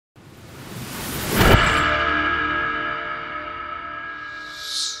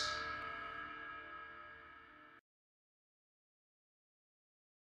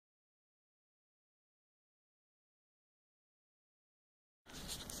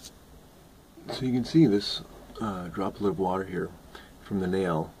So you can see this droplet of water here from the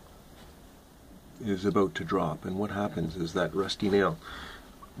nail is about to drop, and what happens is that rusty nail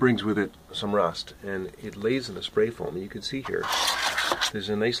brings with it some rust, and it lays in the spray foam. And you can see here there's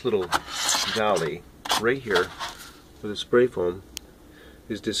a nice little valley right here where the spray foam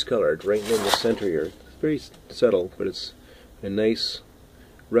is discolored right in the center here. It's very subtle, but it's a nice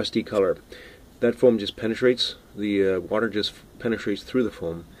rusty color. That foam just penetrates, the water just penetrates through the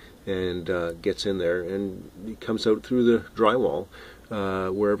foam and gets in there, and it comes out through the drywall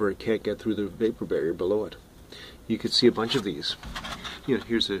wherever it can't get through the vapor barrier below it. You can see a bunch of these. You know,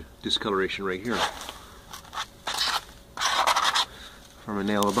 here's a discoloration right here from a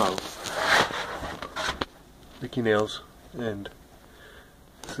nail above. Sticky nails, and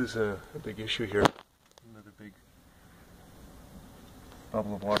this is a big issue here. Another big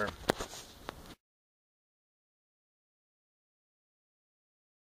bubble of water.